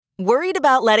Worried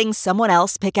about letting someone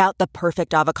else pick out the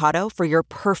perfect avocado for your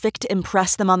perfect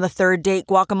impress them on the third date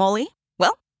guacamole?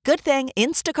 Well, good thing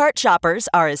Instacart shoppers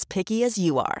are as picky as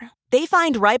you are. They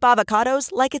find ripe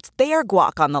avocados like it's their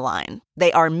guac on the line.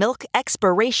 They are milk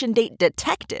expiration date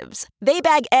detectives. They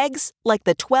bag eggs like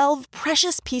the 12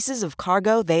 precious pieces of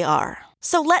cargo they are.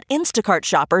 So let Instacart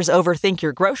shoppers overthink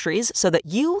your groceries so that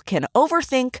you can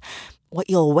overthink what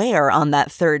you'll wear on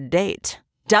that third date.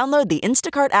 Download the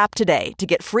Instacart app today to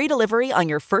get free delivery on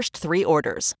your first 3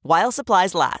 orders, while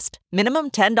supplies last.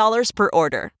 Minimum $10 per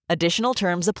order. Additional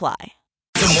terms apply.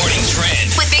 The Morning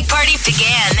Trend With Big Party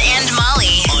began and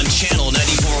Molly. on Channel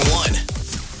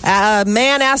 94.1. A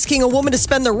man asking a woman to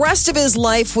spend the rest of his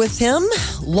life with him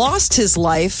lost his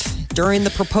life during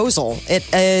the proposal.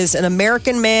 It is an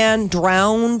American man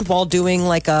drowned while doing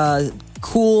like a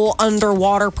cool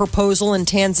underwater proposal in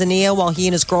Tanzania while he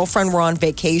and his girlfriend were on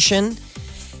vacation.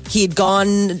 He'd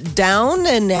gone down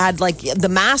and had like the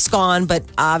mask on, but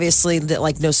obviously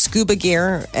like no scuba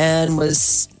gear, and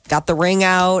got the ring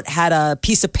out, had a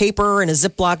piece of paper in a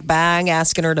Ziploc bag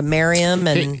asking her to marry him.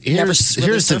 And here's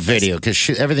the video, because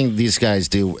everything these guys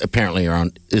do apparently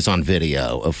is on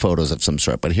video of photos of some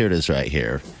sort. But here it is right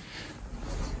here.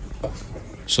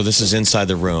 So this is inside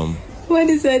the room. What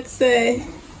does that say?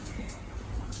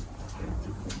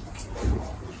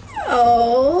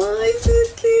 Oh, it's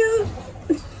so cute.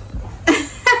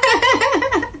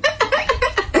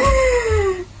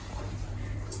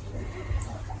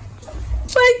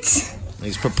 What?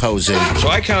 He's proposing. So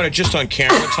I counted just on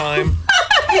camera time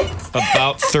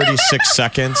about 36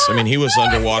 seconds. I mean, he was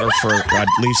underwater for at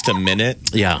least a minute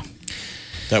Yeah.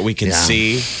 that we can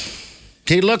see.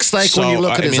 He looks like when you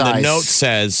look at his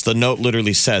eyes. The note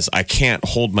literally says, I can't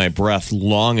hold my breath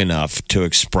long enough to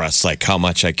express like how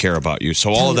much I care about you.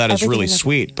 So all of that is really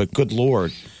sweet, but good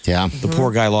Lord. Yeah. The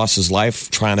poor guy lost his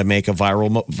life trying to make a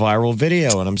viral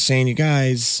video. And I'm saying, you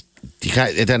guys, It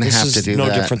doesn't this have is to do no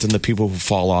that. different than the people who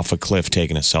fall off a cliff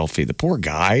taking a selfie. The poor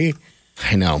guy,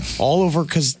 I know. all over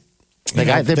because They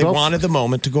both wanted the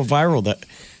moment to go viral.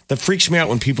 That freaks me out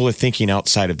when people are thinking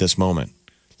outside of this moment.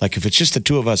 Like, if it's just the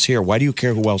two of us here, why do you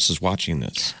care who else is watching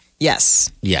this?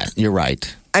 yes. Yeah, you're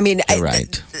right. I mean, You're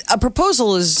right. A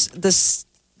proposal is this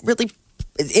really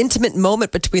intimate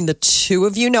moment between the two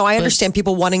of you. Now, I understand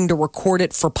people wanting to record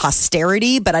it for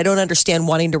posterity, but I don't understand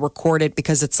wanting to record it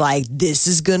because it's like, this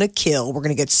is going to kill. We're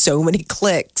going to get so many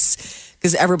clicks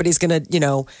because everybody's going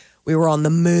to, we were on the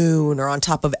moon or on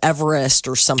top of Everest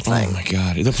or something. Oh, my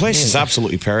God. The place is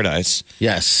absolutely paradise.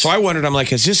 Yes. So I wondered, I'm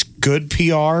like, is this good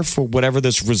PR for whatever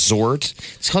this resort?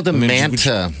 It's called the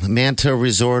Manta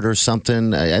Resort or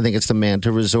something. I think it's the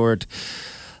Manta Resort.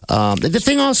 The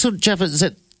thing also, Jeff, is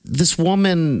that this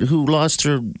woman who lost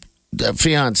her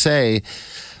fiance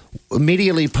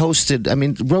immediately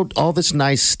wrote all this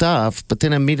nice stuff, but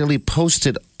then immediately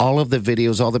posted all of the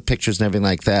videos, all the pictures and everything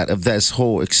like that of this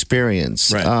whole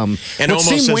experience. Right. And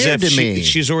almost as weird if to me.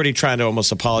 she's already trying to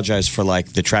almost apologize for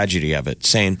like the tragedy of it,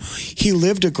 saying he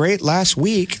lived a great last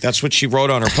week. That's what she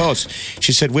wrote on her post.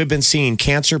 She said, we've been seeing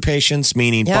cancer patients,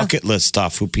 meaning bucket list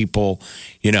stuff, who people,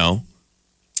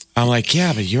 I'm like,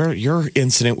 yeah, but your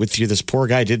incident with this poor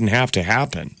guy didn't have to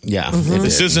happen. Yeah.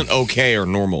 This isn't okay or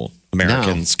normal,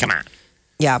 Americans. Come on.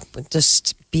 Yeah,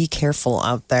 just be careful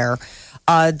out there.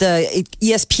 The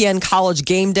ESPN College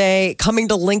Game Day coming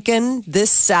to Lincoln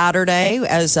this Saturday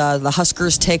as the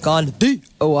Huskers take on the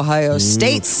Ohio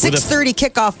State. 6:30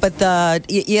 kickoff, but the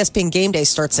ESPN Game Day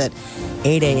starts at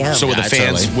 8 a.m. So with the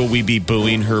fans, early. will we be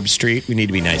booing Herb Street? We need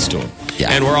to be nice to him. Yeah.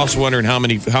 And we're also wondering how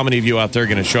many of you out there are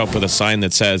going to show up with a sign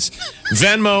that says,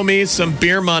 Venmo me some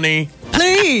beer money.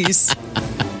 Please.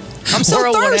 I'm so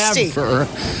Or thirsty. whatever.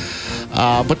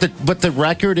 But the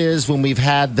record is when we've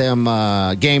had them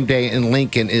game day in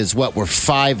Lincoln is what we're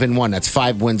 5-1. That's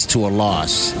 5 wins to a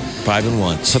loss.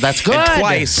 5-1. So that's good. And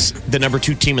twice the number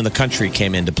 2 team in the country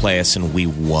came in to play us and we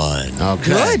won. Okay.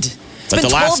 Good. It's But been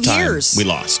the 12 last time years. we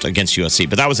lost against USC,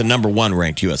 but that was a number 1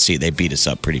 ranked USC. They beat us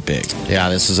up pretty big. Yeah,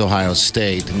 this is Ohio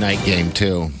State night game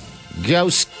too. Go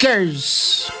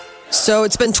Skers. So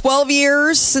it's been 12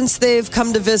 years since they've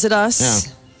come to visit us.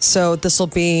 Yeah. So this will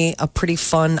be a pretty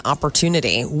fun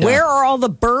opportunity. Where are all the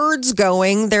birds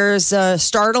going? There's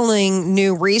startling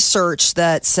new research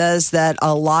that says that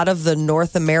a lot of the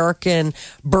North American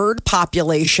bird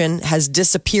population has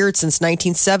disappeared since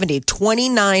 1970.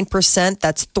 29%,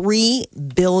 that's 3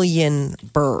 billion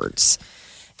birds.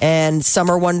 And some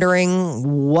are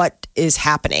wondering what is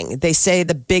happening. They say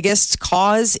the biggest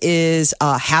cause is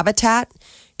habitat.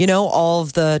 All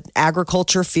of the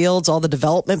agriculture fields, all the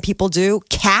development people do,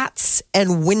 cats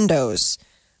and windows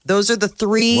Those are the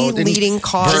three Well, didn't leading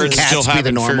causes. Birds still Cats be the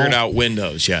haven't normal? figured out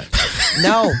Windows yet.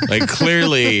 No. Like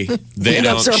clearly, they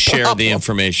Windows don't are a share problem. the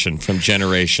information from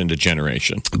generation to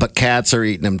generation. But cats are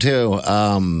eating them too.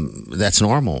 That's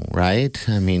normal, right?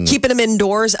 I mean, Keeping them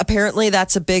indoors, apparently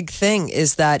that's a big thing,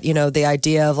 is that, the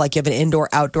idea of like you have an indoor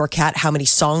outdoor cat, how many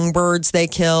songbirds they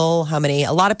kill,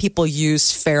 a lot of people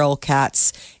use feral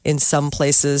cats in some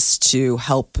places to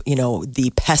help,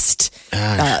 the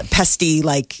pesty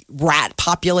like rat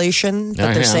population.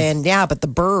 But they're saying, but the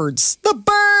birds,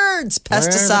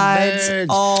 pesticides, birds?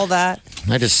 all that.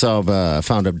 I just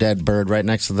found a dead bird right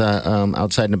next to the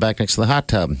outside in the back next to the hot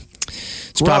tub.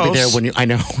 It's probably there Gross. when you. I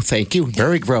know. Thank you.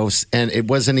 Very gross, and it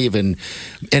wasn't even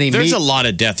any. There's meat. a lot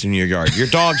of death in your yard. Your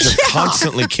dogs are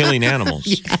constantly killing animals.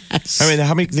 Yes. I mean,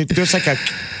 how many? There's like a.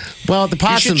 Well, the You should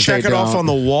possums. check they it off don't. on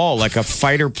the wall, like a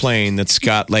fighter plane that's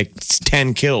got like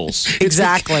 10 kills.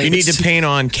 Exactly. You need to paint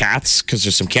on cats because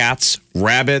there's some cats,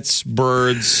 rabbits,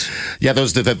 birds. Yeah,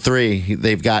 those are the three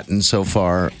they've gotten so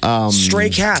far.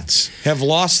 Stray cats have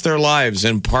lost their lives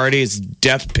in Party's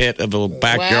death pit of a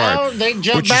backyard, Well, they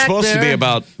jump which is back supposed to be there.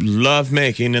 about love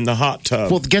making in the hot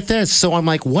tub. Well, get this. So I'm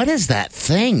like, what is that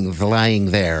thing lying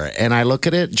there? And I look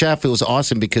at it, Jeff. It was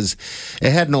awesome because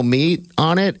it had no meat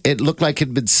on it. It looked like it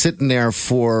had been sitting there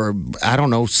for, I don't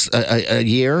know, a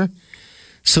year.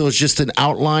 So it's just an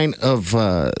outline of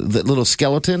the little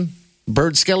skeleton,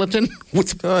 bird skeleton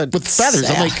with feathers.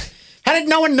 I'm like, how did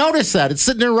no one notice that? It's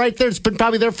sitting there right there. It's been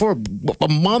probably there for a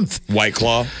month. White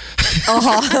Claw.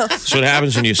 That's what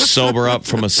happens when you sober up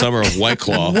from a summer of White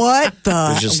Claw. What the?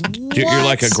 It's just you're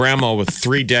like a grandma with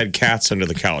 3 dead cats under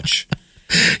the couch.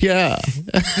 Yeah,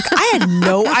 I had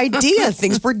no idea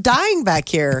things were dying back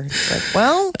here. It's like,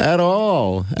 well, at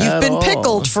all. you've been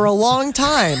pickled for a long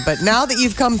time, but now that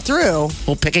you've come through,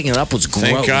 Well, picking it up was gross.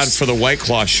 Thank God for the White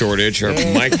Claw shortage, or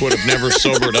Mike would have never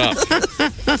sobered up.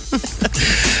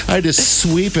 I just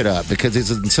sweep it up because it's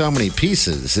in so many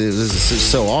pieces. It was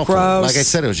so awful. Gross. Like I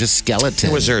said, it was just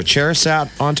skeleton. Was there a chair sat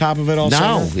on top of it also?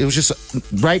 No, it was just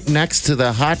right next to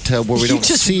the hot tub where we You don't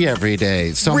just- see every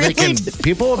day. So I'm Really? thinking,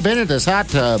 people have been at this hot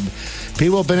tub.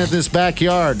 People have been at this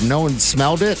backyard. No one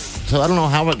smelled it. So I don't know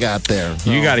how it got there.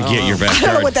 You got to get your I don't know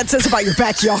backyard. what that says about your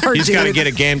backyard. He's got to dude. get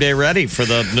a game day ready for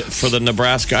the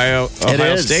Nebraska Ohio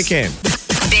is. State game.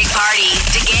 Big Party,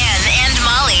 DeGan and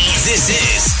Molly This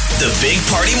is the Big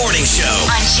Party Morning Show.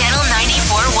 on Channel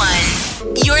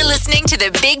 94.1. You're listening to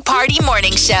the Big Party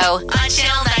Morning Show on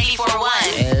Channel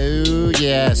 94.1. Oh,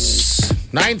 yes.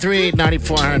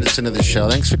 938-9400 is into the show.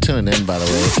 Thanks for tuning in, by the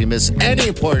way. If you miss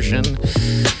any portion,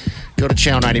 go to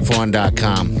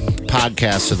channel941.com.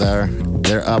 Podcasts are there.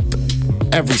 They're up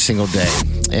every single day.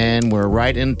 And we're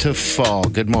right into fall.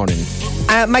 Good morning.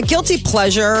 My guilty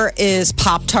pleasure is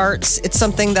Pop-Tarts. It's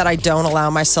something that I don't allow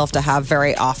myself to have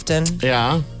very often,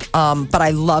 Yeah. but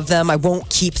I love them. I won't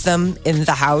keep them in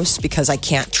the house because I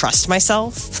can't trust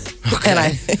myself.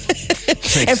 Okay.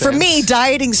 And for me,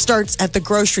 dieting starts at the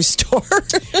grocery store.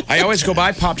 I always go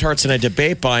buy Pop-Tarts and I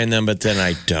debate buying them, but then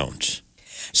I don't.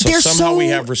 So They're somehow so- we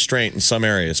have restraint in some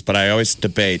areas, but I always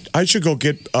debate. I should go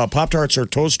get Pop-Tarts or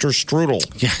toaster strudel.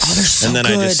 Yes. And then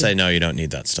I good. just say, no, you don't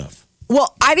need that stuff.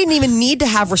 Well, I didn't even need to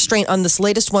have restraint on this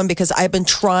latest one because I've been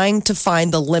trying to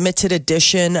find the limited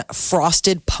edition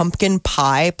frosted pumpkin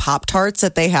pie Pop-Tarts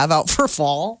that they have out for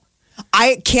fall.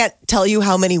 I can't tell you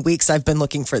how many weeks I've been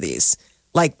looking for these.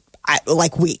 Like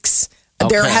weeks.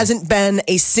 There Okay. hasn't been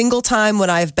a single time when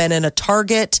I've been in a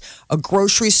Target, a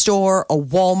grocery store, a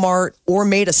Walmart, or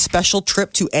made a special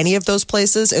trip to any of those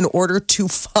places in order to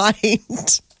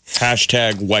find.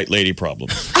 Hashtag white lady problem.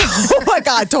 Oh my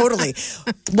God, totally.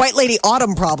 White lady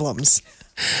autumn problems.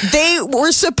 They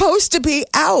were supposed to be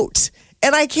out.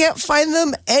 And I can't find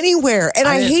them anywhere. And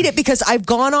I hate it because I've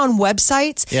gone on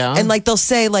websites Yeah. and like they'll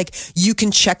say like you can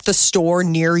check the store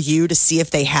near you to see if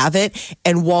they have it.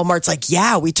 And Walmart's like,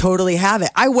 yeah, we totally have it.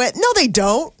 I went, no, they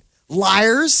don't.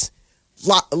 Liars.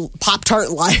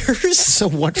 Pop-Tart liars. So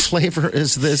what flavor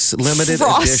is this limited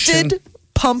Frosted edition?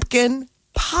 pumpkin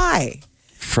pie.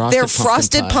 They're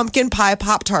frosted pumpkin pie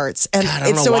Pop-Tarts. And God, I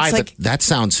don't know so why, it's like, but that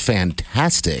sounds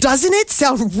fantastic. doesn't it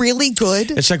sound really good?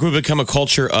 It's like we've become a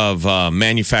culture of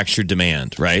manufactured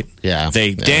demand, right? Yeah.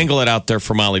 They dangle it out there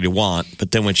for Molly to want, but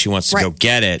then when she wants to go Right.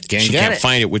 get it, Can't she get can't it.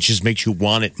 find it, which just makes you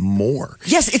want it more.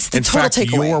 Yes, it's the In total fact,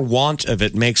 takeaway. your want of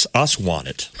it makes us want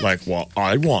it. Like, well,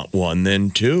 I want one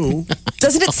then too.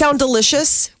 Doesn't it sound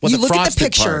delicious? Well, you the look at the frosted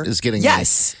picture. part is getting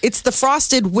yes, it's the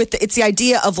frosted with. It's the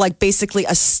idea of like basically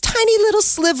a tiny little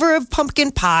sliver of pumpkin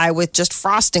pie with just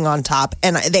frosting on top,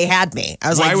 and they had me. I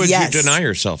was Why like, would yes. you deny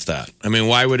yourself that? I mean,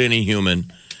 why would any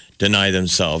human deny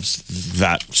themselves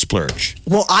that splurge.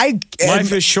 Well,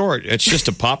 Life is short. It's just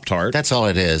a Pop-Tart. That's all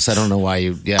it is. I don't know why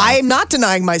you. Yeah. I am not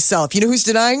denying myself. You know who's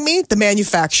denying me? The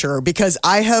manufacturer, because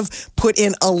I have put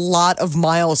in a lot of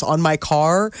miles on my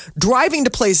car driving to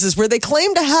places where they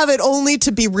claim to have it only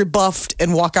to be rebuffed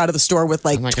and walk out of the store with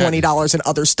like my God. $20 and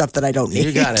other stuff that I don't need.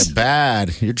 You got it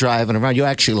bad. You're driving around. You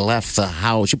actually left the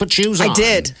house. You put shoes on. I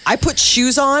did. I put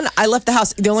shoes on. I left the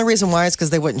house. The only reason why is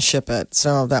because they wouldn't ship it.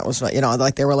 So that was,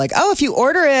 like they were like, oh, if you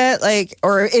order it, like,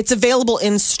 or it's available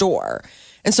in store.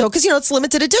 And so, because, it's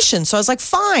limited edition. So I was like,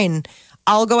 fine,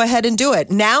 I'll go ahead and do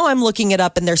it. Now I'm looking it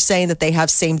up and they're saying that they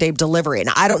have same day delivery. And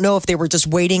I don't know if they were just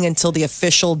waiting until the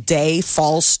official day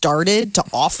fall started to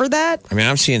offer that. I mean,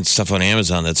 I'm seeing stuff on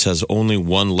Amazon that says only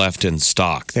one left in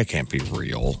stock. That can't be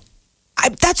real.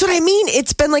 That's what I mean.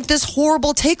 It's been like this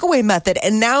horrible takeaway method.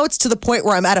 And now it's to the point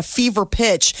where I'm at a fever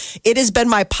pitch. It has been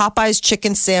my Popeye's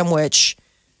chicken sandwich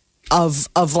of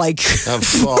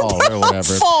fall or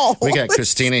whatever. Fall. We got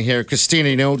Christina here.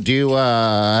 Christina, do you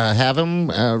have them?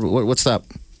 What's up?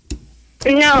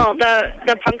 No,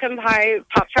 the pumpkin pie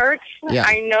Pop-Tarts, Yeah.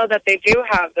 I know that they do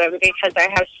have them because I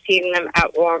have seen them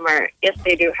at Walmart. Yes,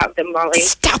 they do have them, Molly.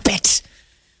 Stop it.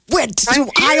 Went I'm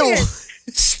to aisle. serious.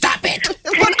 Stop it.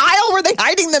 What aisle were they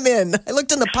hiding them in? I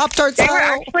looked in the Pop-Tarts They were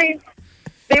aisle.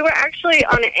 actually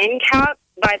on an end cap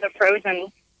by the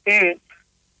frozen foods.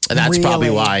 And that's probably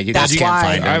Really? why you That's guys can't why.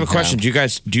 find them. I have a question. Do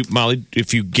you, Molly,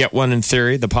 if you get one in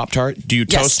theory, the Pop-Tart, do you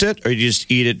Yes. toast it or you just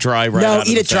eat it dry right out No, of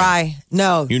eat the it thing? dry.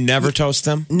 No. You never toast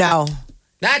them? No.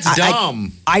 That's I-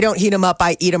 dumb. I don't heat them up.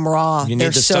 I eat them raw. You They're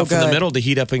need the so stuff good. in the middle to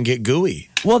heat up and get gooey.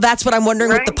 Well, that's what I'm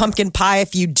wondering with the Right. pumpkin pie.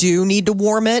 If you do need to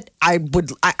warm it, I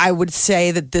would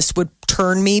say that this would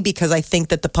turn me because I think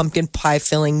that the pumpkin pie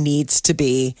filling needs to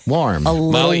be Warm. a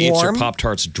little Molly eats her warm.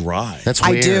 Pop-Tarts dry. That's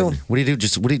I weird. do. What do you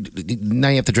do? Now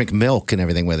you have to drink milk and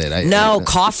everything with it. No,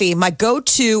 coffee. My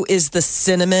go-to is the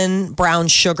cinnamon brown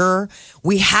sugar.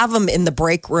 We have them in the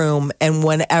break room, and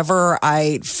whenever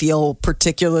I feel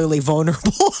particularly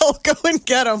vulnerable, I'll go and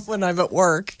get them when I'm at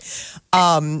work.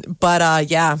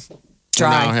 Yeah,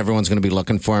 dry. Now everyone's going to be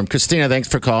looking for him. Christina, thanks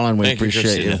for calling. We Thank you,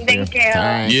 appreciate you. Christina. Thank you. All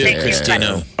right. You, Thank you.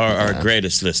 Christina, are our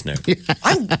greatest listener.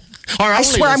 I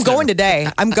swear I'm going today.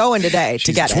 I'm going today to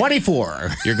She's get it.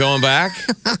 24. You're going back?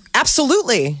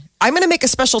 Absolutely. I'm going to make a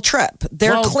special trip.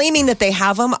 They're Well- claiming that they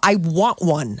have them. I want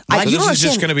one. So you this don't is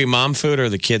just understand. going to be mom food or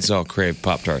the kids all crave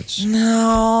Pop-Tarts?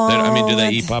 No. Do they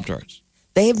eat Pop-Tarts?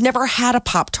 They've never had a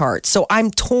Pop-Tart. So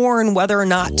I'm torn whether or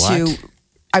not to. What?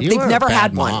 They've You are never a bad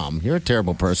had one. mom. You're a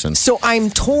terrible person. So I'm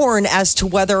torn as to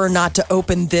whether or not to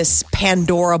open this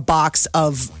Pandora box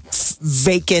of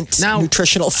vacant Now,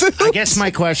 nutritional food. I guess my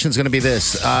question is going to be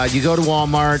this. You go to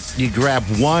Walmart, you grab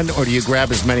one, or do you grab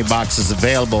as many boxes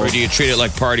available? Or do you treat it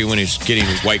like Party when he's getting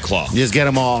White Claw? You just get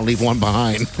them all and leave one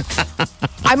behind.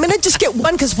 I'm going to just get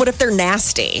one because what if they're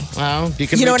nasty? Well, you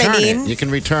can You know what I return mean? it. You can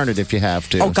return it if you have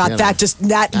to. Oh, God, you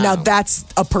now No. that's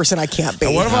a person I can't be.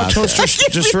 And what about toaster?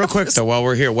 Just real quick though, while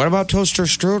we're here, what about toaster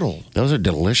strudel? Those are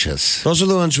delicious. Those are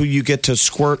the ones where you get to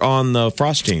squirt on the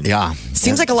frosting. Yeah.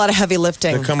 Seems like a lot of heavy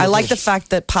lifting. They come I with like the those-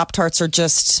 fact that Pop-Tarts are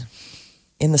just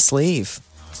in the sleeve.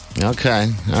 Okay.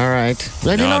 All right.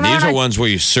 Well, you No, know, these I- are ones where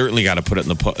you certainly got to put it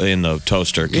in the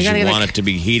toaster because You you, gotta get want a- it to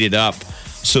be heated up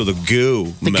so the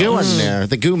goo The goo melts. in there.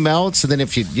 The goo melts, and then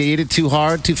if you eat it too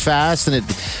hard, too fast, and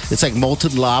it's like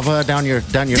molten lava down your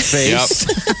face.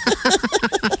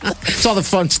 It's all the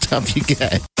fun stuff you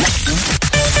get.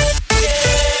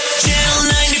 Channel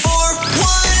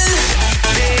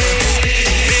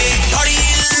 94.1. Big Party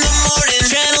in the morning.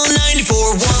 Channel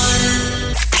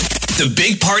 94.1. The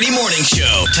Big Party Morning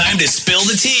Show. Time to spill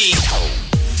the tea.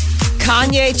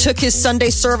 Kanye took his Sunday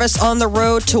service on the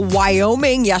road to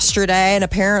Wyoming yesterday, and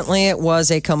apparently it was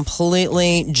a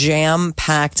completely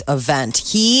jam-packed event.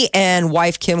 He and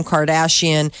wife Kim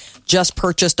Kardashian just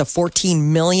purchased a $14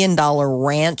 million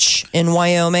ranch in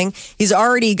Wyoming. He's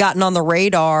already gotten on the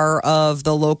radar of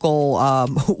the local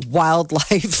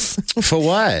wildlife. For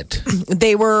what?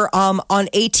 They were on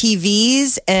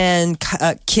ATVs, and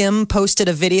Kim posted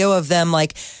a video of them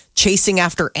like chasing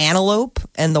after antelope,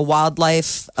 and the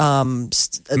wildlife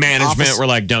Management office- were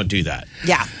like, don't do that.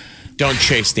 Yeah. Don't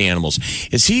chase the animals.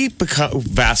 Is he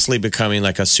vastly becoming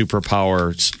like a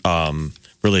superpower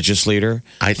religious leader?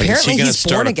 I think- Like, is he Apparently gonna he's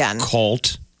start born a again.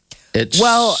 Cult? It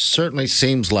Well- certainly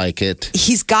seems like it.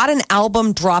 He's got an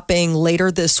album dropping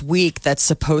later this week that's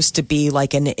supposed to be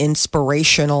like an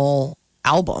inspirational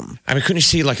album. I mean, couldn't you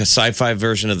see like a sci-fi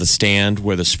version of The Stand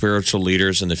where the spiritual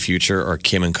leaders in the future are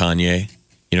Kim and Kanye?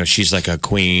 You know, she's like a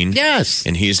queen. Yes.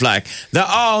 And he's like the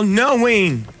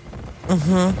all-knowing. There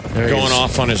he Going is.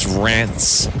 off on his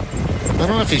rants. I don't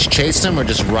know if he's chased them or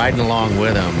just riding along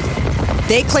with them.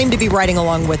 They claim to be riding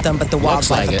along with them, but the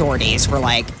wildlife authorities were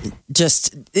like,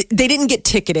 they didn't get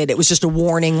ticketed. It was just a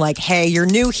warning like, hey, you're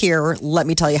new here. Let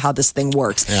me tell you how this thing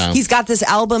works. Yeah. He's got this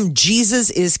album, Jesus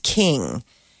is King.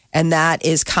 And that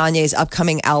is Kanye's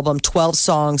upcoming album, 12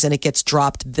 songs, and it gets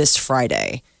dropped this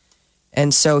Friday.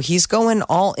 And so he's going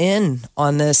all in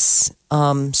on this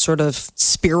sort of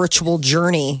spiritual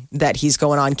journey that he's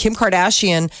going on. Kim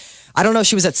Kardashian, I don't know if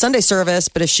she was at Sunday service,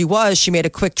 but if she was, she made a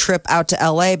quick trip out to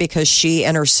LA because she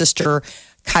and her sister,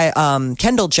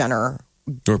 Kendall Jenner,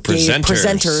 were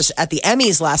presenters at the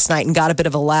Emmys last night and got a bit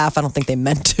of a laugh. I don't think they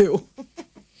meant to.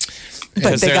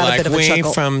 Because they're like, we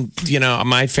from,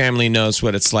 my family knows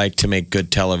what it's like to make good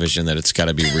television, that it's got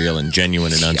to be real and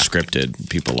genuine and unscripted.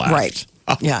 People laugh. Right.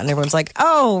 Yeah, and everyone's like,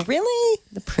 oh, really?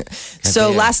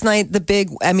 So last night, the big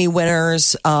Emmy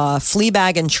winners,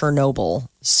 Fleabag and Chernobyl.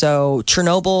 So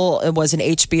Chernobyl was an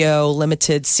HBO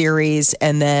limited series,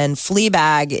 and then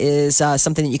Fleabag is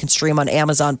something that you can stream on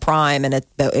Amazon Prime, and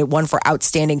it won for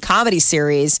Outstanding Comedy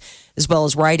Series, as well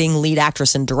as writing, lead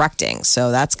actress, and directing.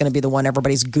 So that's going to be the one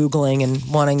everybody's Googling and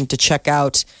wanting to check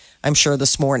out, I'm sure,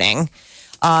 this morning.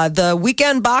 The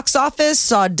weekend box office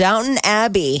saw Downton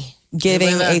Abbey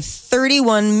giving a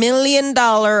 $31 million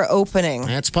opening.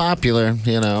 That's popular,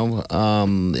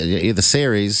 the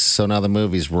series, so now the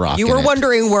movie's rocking. You were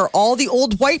wondering where all the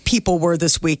old white people were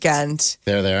this weekend.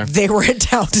 They're there. They were at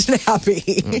Downton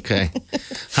Abbey. Okay.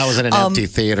 How was it an empty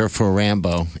theater for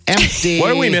Rambo? Empty.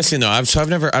 What are we missing, though? I don't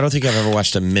think I've ever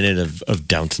watched a minute of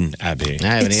Downton Abbey. I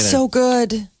haven't either. It's so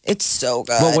good. It's so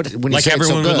good. Well, when you say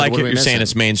everyone it's so would like good, it, you're saying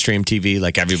it's mainstream TV,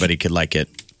 like everybody could like it.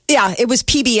 Yeah, it was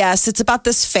PBS. It's about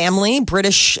this family,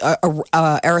 British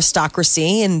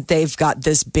aristocracy, and they've got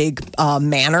this big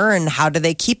manor, and how do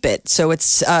they keep it? So it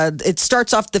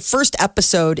starts off, the first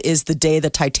episode is the day the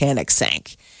Titanic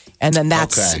sank. And then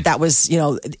that was,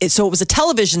 so it was a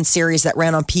television series that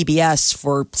ran on PBS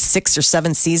for 6 or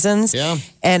 7 seasons. Yeah.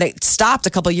 And it stopped a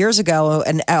couple of years ago,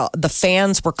 and the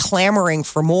fans were clamoring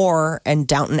for more, and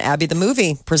Downton Abbey, the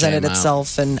movie, presented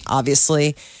itself, and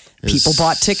obviously people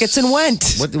bought tickets and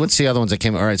went. What's the other ones that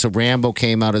came out? All right, so Rambo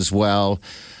came out as well.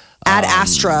 Ad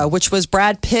Astra, which was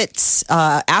Brad Pitt's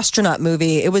astronaut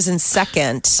movie. It was in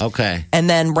second. Okay. And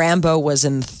then Rambo was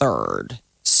in third.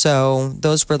 So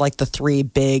those were like the 3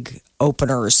 big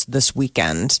openers this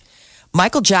weekend.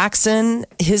 Michael Jackson,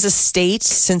 his estate,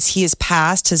 since he has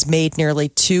passed, has made nearly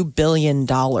 $2 billion.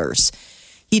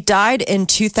 He died in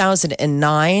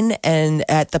 2009,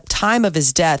 and at the time of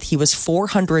his death, he was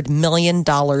 $400 million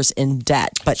in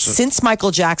debt. But since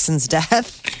Michael Jackson's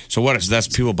death... So what is that?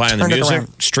 People buying the music,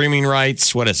 streaming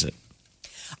rights? What is it?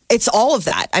 It's all of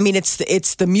that. I mean, it's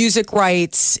the music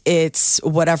rights. It's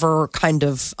whatever kind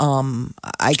of,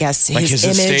 I guess, like his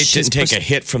estate image. didn't take a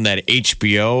hit from that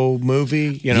HBO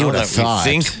movie, would have thought.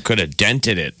 we think could have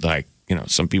dented it. Like,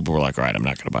 some people were like, all right, I'm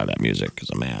not going to buy that music because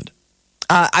I'm mad.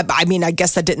 I mean, I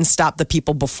guess that didn't stop the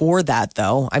people before that,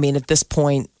 though. I mean, at this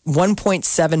point,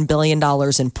 $1.7 billion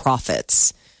in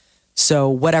profits. So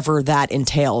whatever that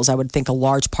entails, I would think a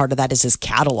large part of that is his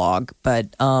catalog. But,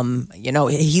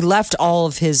 he left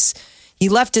his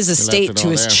estate to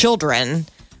his children.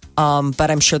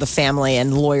 But I'm sure the family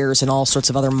and lawyers and all sorts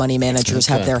of other money managers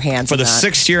have their hands for in the that.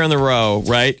 6th year in a row,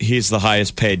 right? He's the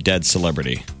highest paid dead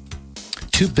celebrity.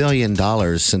 $2 billion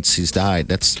since he's died.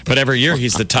 But every year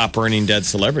he's the top earning dead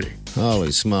celebrity.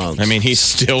 Holy smokes. I mean, he's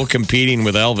still competing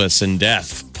with Elvis in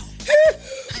death.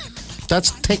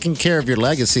 That's taking care of your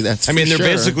legacy. They're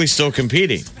basically still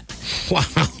competing. Wow.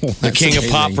 The king of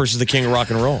pop versus the king of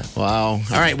rock and roll. Wow. All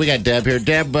right, we got Deb here.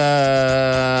 Deb,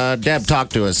 talk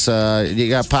to us. You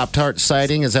got Pop-Tart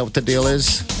sighting? Is that what the deal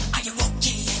is?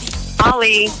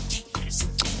 Ollie,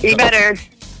 you better.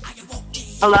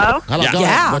 Hello? Hello, Yeah. go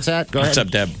ahead. What's that? Go ahead. What's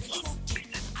up, Deb?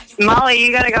 Molly,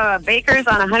 you got to go to Baker's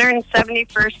on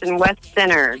 171st and West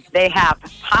Center. They have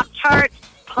Pop-Tarts,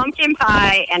 pumpkin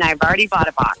pie, and I've already bought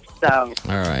a box. So. All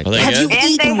right. Are they Have good? you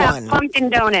And they eaten have one? pumpkin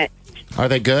donuts. Are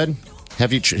they good?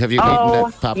 Have you eaten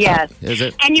that Pop-Tart? Yes. Is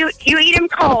it? And you eat them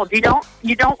cold. You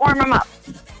don't warm them up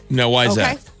No, why is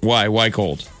Okay. that? Why? Why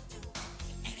cold?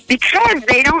 because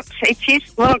they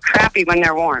taste a little crappy when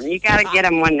they're warm. You got to get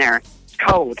them when they're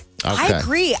cold. I Okay.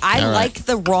 agree. I All right. like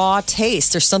the raw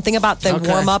taste. There's something about them Okay.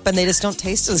 warm up and they just don't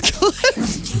taste as good.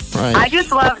 Right. I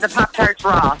just love the Pop-Tarts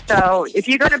raw. So if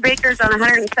you go to Baker's on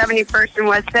 171st and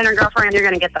West Center, girlfriend, you're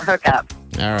going to get the hookup.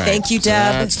 All right. Thank you, So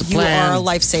Deb. that's the You plan. are a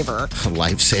lifesaver. A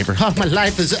lifesaver. Oh, my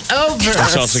life is over.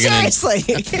 It's also Seriously.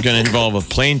 going to involve a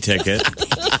plane ticket.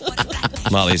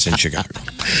 Molly's in Chicago.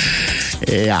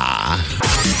 Yeah.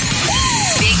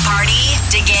 Big Party,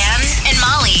 DeGan, and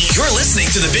Molly You're listening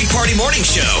to the Big Party Morning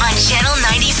Show. on Channel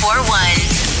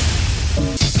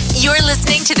 94.1. You're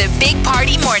listening to the Big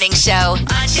Party Morning Show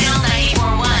on Channel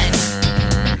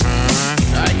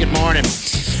 94.1. All right, good morning.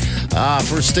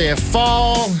 First day of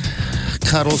fall,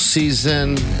 cuddle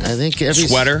season. I think every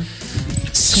Sweater.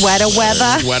 Sweater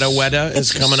weather. Sweater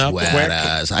is coming up quick.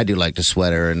 Sweaters. I do like the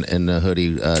sweater and the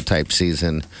hoodie type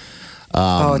season.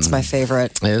 Oh, it's my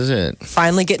favorite. Is it?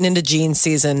 Finally getting into jeans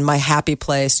season, my happy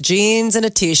place. Jeans and a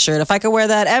t-shirt. If I could wear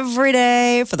that every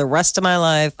day for the rest of my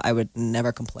life, I would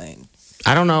never complain.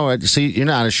 I don't know. So you're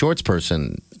not a shorts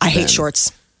person. I hate then.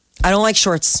 shorts. I don't like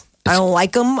shorts. I don't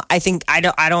like them. I think I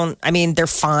don't. I mean, they're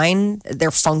fine.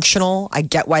 They're functional. I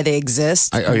get why they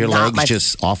exist. Are your Not legs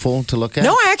just awful to look at?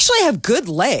 No, I actually have good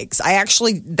legs.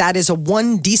 That is a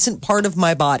one decent part of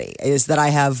my body is that I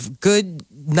have good,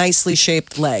 nicely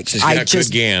shaped legs. She's I got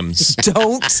just good gams.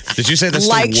 don't. Did you say that's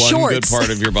like the one shorts. good part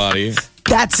of your body?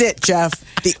 That's it, Jeff.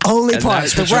 The only And part.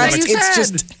 that's The what you rest, wanna- it's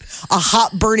just a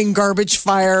hot burning garbage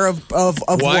fire of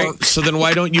Why? work. So then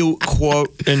why don't you, quote,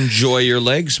 enjoy your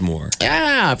legs more?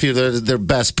 Yeah, if you're the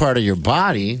best part of your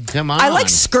body, come on. I like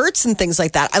skirts and things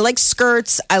like that. I like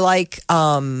skirts. I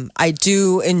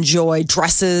do enjoy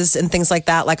dresses and things like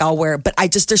that. Like I'll wear, but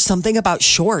there's something about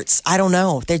shorts. I don't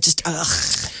know. They're just,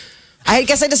 ugh. I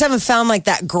guess I just haven't found like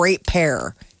that great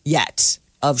pair yet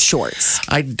of shorts.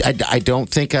 I don't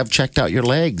think I've checked out your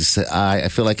legs. I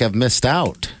feel like I've missed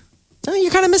out. Oh,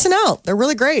 you're kind of missing out. They're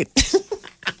really great.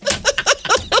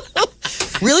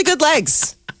 Really good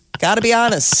legs. Gotta be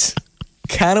honest.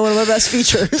 Kind of one of my best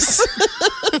features.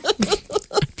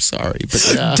 Sorry,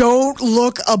 but yeah. Don't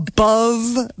look above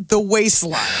the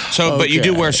waistline. So, but you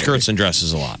do Okay. wear skirts and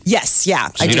dresses a lot. Yes, yeah,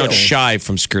 So I you do. don't shy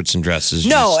from skirts and dresses. You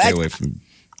No, just stay I- away from.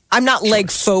 I'm not leg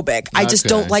phobic. I just Okay.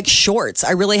 don't like shorts.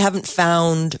 I really haven't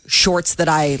found shorts that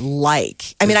I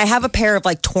like. I mean, I have a pair of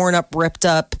like torn up, ripped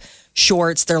up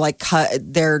shorts. They're like cut.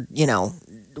 They're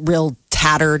real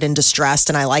tattered and distressed,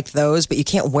 and I like those. But you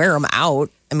can't wear them out.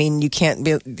 I mean, you can't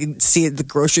see at the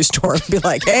grocery store and be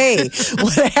like, "Hey,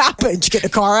 what happened? Did you get in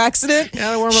a car accident?"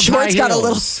 Yeah, wear Shorts got a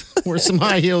little. Wear some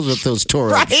high heels with those tore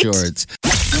up Right? shorts.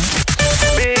 Big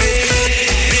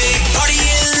Party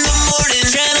in the morning.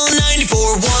 Channel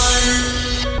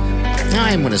 94.1.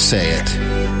 I'm going to say it.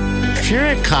 If you're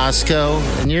at Costco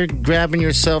and you're grabbing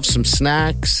yourself some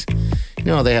snacks, you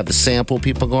know they have the sample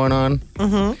people going on.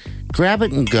 Mm-hmm. Grab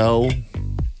it and go.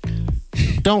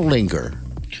 Don't linger.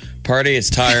 Party is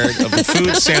tired of the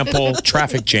food sample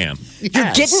traffic jam.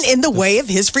 You're getting in the way of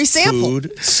his free sample.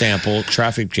 Food sample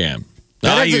traffic jam.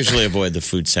 Now, I usually avoid the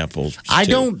food samples. I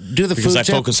too, don't do the because food I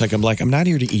focus I'm not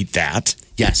here to eat that.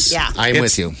 Yes. Yeah. I'm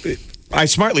It's- with you. I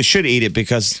smartly should eat it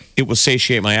because it will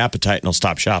satiate my appetite and I'll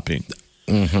stop shopping.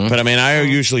 Mm-hmm. But I mean, I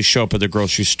usually show up at the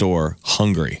grocery store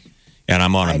hungry and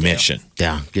I'm on a mission.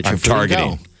 Yeah. Get your I'm food and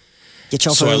targeting. go. Get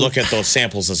your So food. I look at those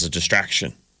samples as a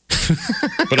distraction.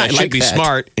 But I should like be that.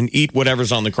 smart and eat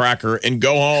whatever's on the cracker and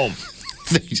go home.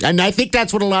 And I think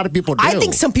that's what a lot of people do. I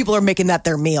think some people are making that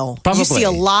their meal. Probably. You see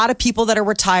a lot of people that are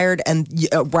retired and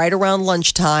right around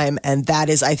lunchtime, and that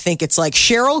is, I think it's like,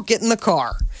 Cheryl, get in the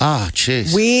car. Oh,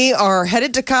 jeez. We are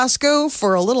headed to Costco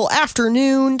for a little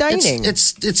afternoon dining.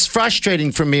 It's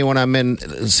frustrating for me when I'm in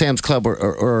Sam's Club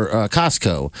or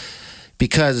Costco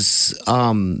because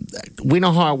we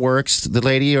know how it works. The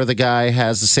lady or the guy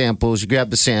has the samples. You grab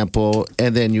the sample,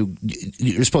 and then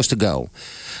you're supposed to go.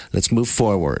 Let's move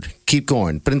forward. Keep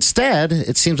going. But instead,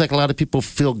 it seems like a lot of people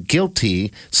feel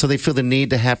guilty, so they feel the need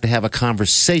to have a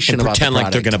conversation And about pretend the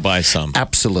like they're product. going to buy some.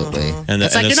 Absolutely. And the,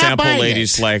 It's like, and the "You're not sample buying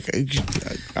lady's it." like,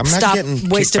 I'm not Stop getting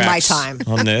wasting my kickbacks time.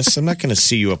 on this. I'm not going to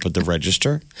see you up at the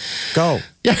register. Go.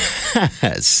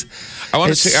 Yes. I want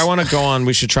to It's- see. I want to go on.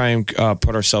 We should try and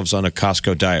put ourselves on a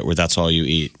Costco diet where that's all you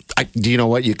eat. Do you know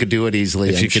what? You could do it easily.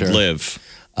 If I'm you could sure. live.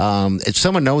 If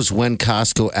someone knows when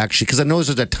Costco actually, because I know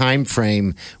there's a time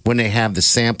frame when they have the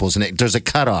samples, and there's a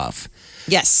cutoff.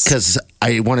 yes. Because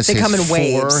I want to say They come it's in 4.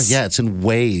 waves. Yeah, it's in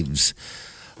waves.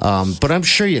 But I'm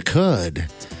sure you could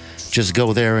just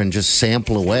go there and just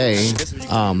sample away.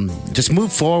 Just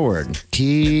move forward.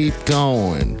 Keep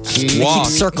going. Keep Walk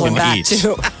circling and back, eat.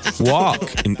 too.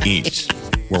 Walk and eat.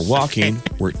 We're walking.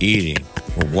 We're eating.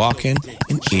 We're walking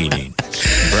and eating.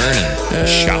 Burning.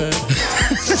 Shop.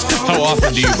 How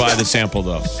often do you buy the sample,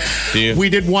 though? Do you? We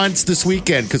did once this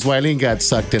weekend because Wileen got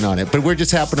sucked in on it. But we're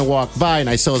just happened to walk by and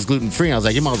I saw it was gluten free. I was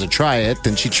like, you might as well try it.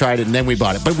 And she tried it and then we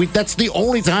bought it. But that's the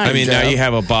only time. I mean, Jeff. now you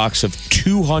have a box of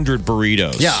 200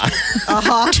 burritos. Yeah.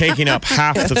 Taking up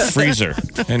half the freezer.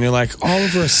 And you're like, all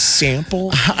over a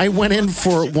sample? I went in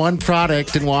for one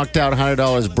product and walked out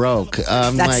 $100 broke.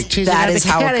 Like, geez, that you is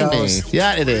gotta be how it kidding goes. me.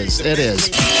 Yeah, it is. It is.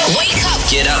 Wake up.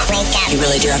 Get up. You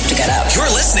really do have to get up. You're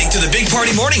listening to the Big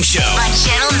Party Morning Show. On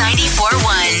Channel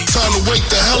 94.1. Time to wake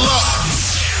the hell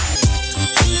up.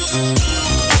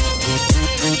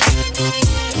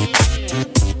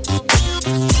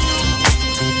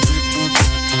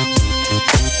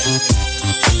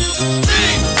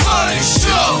 Big Party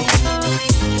Show.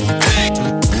 Big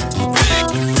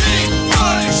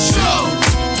Party Show.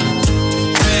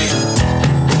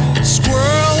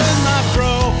 Squirrel in my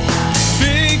fro.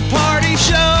 Big Party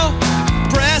Show.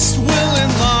 Breast will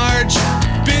enlarge.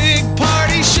 Big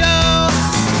Party Show.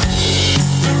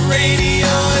 The radio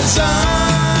is on.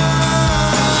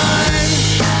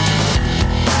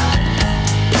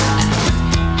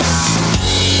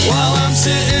 While I'm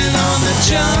sitting on the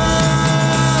john.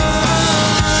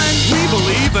 We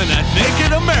believe in a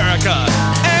naked America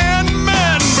and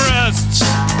man breasts.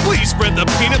 Please spread the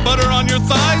peanut butter on your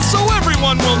thighs so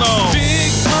everyone will know.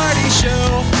 Big Party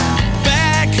Show.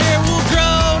 Back hair will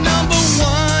grow. Number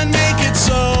one, make it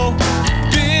so.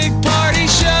 Big Party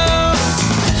Show.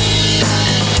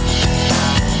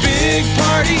 Big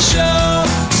Party Show.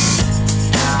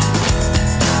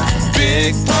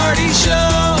 Big Party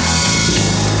Show.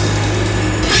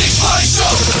 Big Party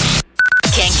Show.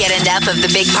 Can't get enough of the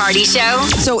Big Party Show?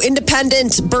 So,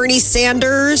 independent Bernie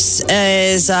Sanders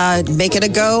is making a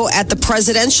go at the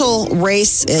presidential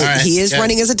race. right, He is yeah.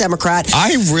 running as a Democrat.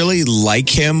 I really like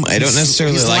him. I don't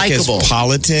necessarily he's like likable. his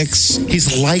politics.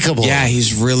 He's likable. Yeah,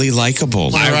 he's really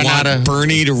likable. I I run want out of-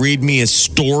 Bernie to read me a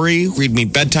story, read me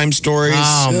bedtime stories.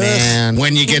 Oh, man.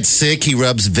 When you get sick, he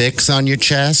rubs Vicks on your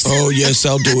chest. Oh, yes,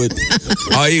 I'll do it.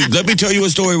 Let me tell you a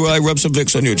story where I rub some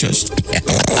Vicks on your chest.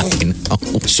 I know.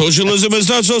 Socialism is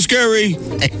not so scary.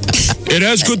 It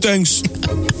has good things.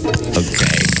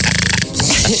 Okay.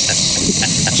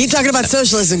 Keep talking about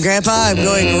socialism, Grandpa. I'm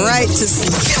going right to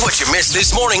sleep. Get what you missed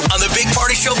this morning on the Big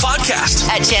Party Show podcast.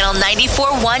 At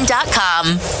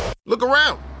channel941.com. Look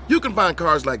around. You can find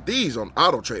cars like these on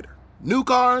AutoTrader. New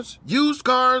cars, used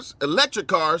cars, electric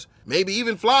cars, maybe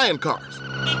even flying cars.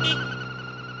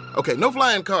 Okay, no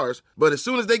flying cars, but as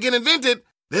soon as they get invented,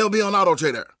 they'll be on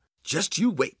AutoTrader. Just you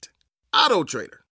wait. AutoTrader.